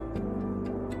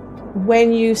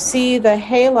when you see the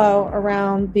halo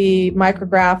around the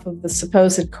micrograph of the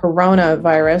supposed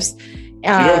coronavirus, you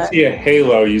don't see a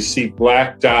halo, you see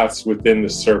black dots within the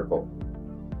circle.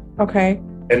 Okay.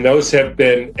 And those have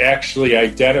been actually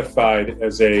identified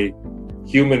as a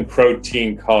human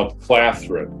protein called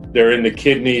clathrin. They're in the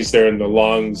kidneys, they're in the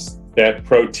lungs. That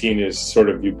protein is sort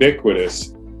of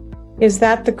ubiquitous. Is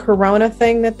that the corona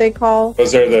thing that they call?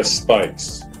 Those are the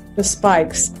spikes. The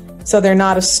spikes. So they're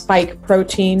not a spike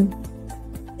protein?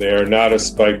 They are not a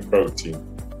spike protein.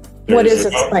 What is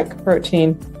a spike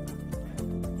protein?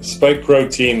 Spike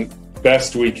protein,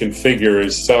 best we can figure,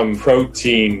 is some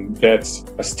protein that's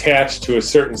attached to a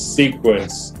certain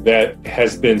sequence that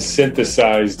has been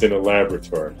synthesized in a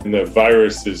laboratory. And the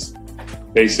virus is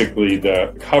basically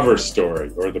the cover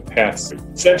story or the patsy.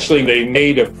 Essentially, they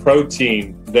made a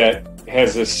protein that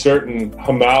has a certain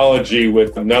homology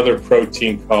with another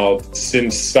protein called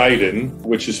syncytin,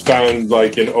 which is found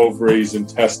like in ovaries and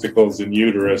testicles and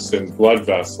uterus and blood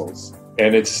vessels.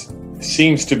 And it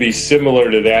seems to be similar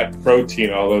to that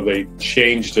protein, although they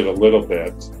changed it a little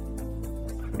bit.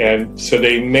 And so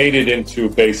they made it into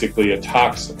basically a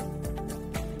toxin.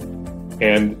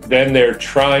 And then they're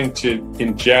trying to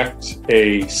inject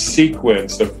a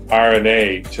sequence of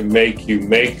RNA to make you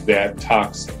make that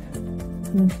toxin.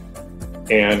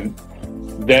 And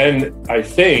then I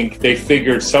think they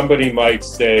figured somebody might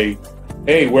say,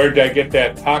 hey, where did I get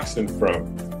that toxin from?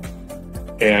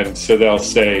 And so they'll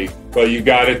say, well, you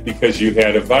got it because you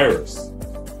had a virus.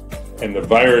 And the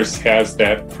virus has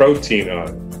that protein on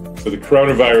it. So the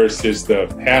coronavirus is the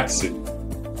patsy,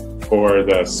 or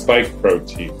the spike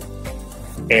protein.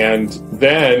 And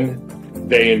then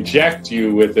they inject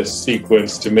you with a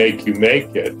sequence to make you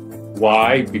make it.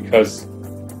 Why? Because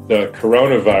the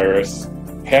coronavirus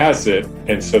has it,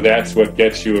 and so that's what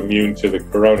gets you immune to the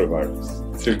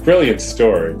coronavirus. It's a brilliant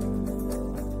story.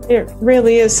 It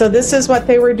really is. So this is what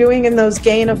they were doing in those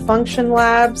gain-of-function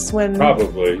labs when...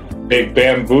 Probably. They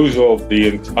bamboozled the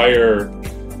entire,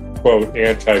 quote,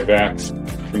 anti-vax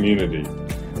community.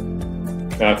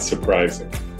 Not surprising.